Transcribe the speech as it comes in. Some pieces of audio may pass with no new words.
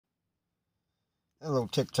A little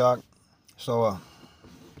TikTok. So,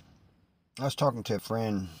 I was talking to a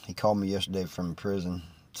friend. He called me yesterday from prison,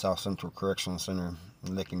 South Central Correctional Center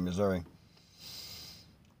in Licking, Missouri.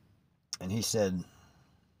 And he was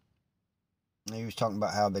talking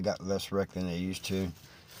about how they got less wreck than they used to.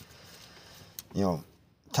 You know,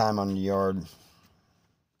 time on the yard.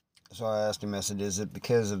 So I asked him, I said, is it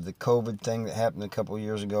because of the COVID thing that happened a couple of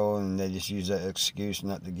years ago and they just use that excuse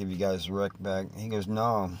not to give you guys the wreck back? He goes,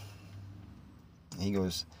 no. He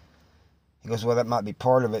goes, well, that might be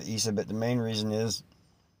part of it. He said, but the main reason is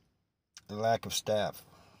the lack of staff.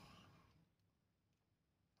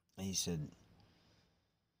 He said,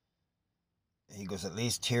 at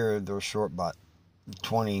least here they're short by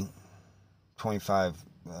 20, 25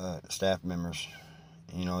 staff members.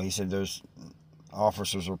 He said there's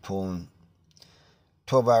officers are pulling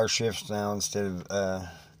 12-hour shifts now instead of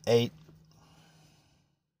 8.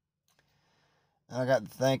 And I got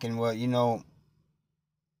thinking, well,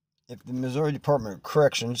 if the Missouri Department of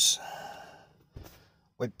Corrections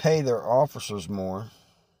would pay their officers more,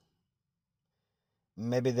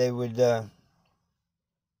 maybe they would,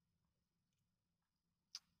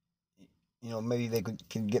 maybe they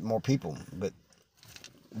could get more people. But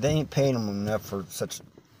they ain't paying them enough for such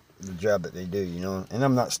the job that they do, And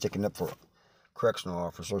I'm not sticking up for correctional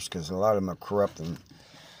officers because a lot of them are corrupt and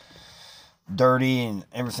dirty and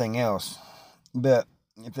everything else. But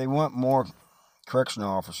if they want more correctional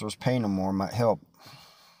officers, paying them more might help.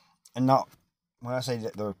 And not, when I say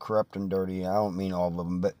that they're corrupt and dirty, I don't mean all of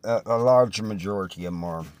them, but a large majority of them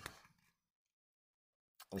are.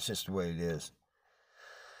 It's just the way it is,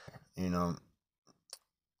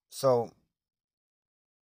 So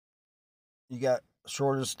you got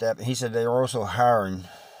shorter staff. He said they're also hiring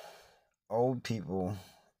old people,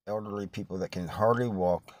 elderly people that can hardly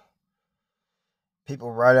walk,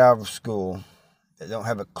 people right out of school that don't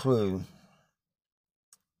have a clue.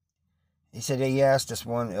 He said he asked this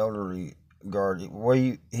one elderly guard,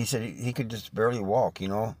 he said he could just barely walk, He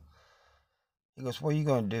goes, what are you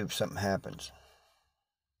going to do if something happens?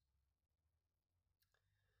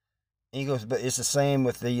 And he goes, but it's the same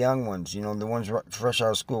with the young ones, the ones fresh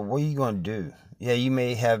out of school. What are you going to do? Yeah, you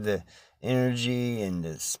may have the energy and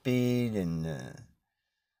the speed and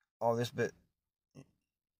all this, but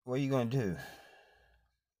what are you going to do?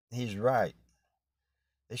 He's right.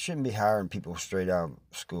 They shouldn't be hiring people straight out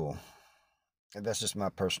of school. And that's just my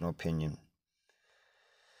personal opinion.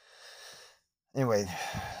 Anyway,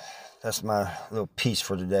 that's my little piece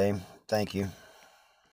for today. Thank you.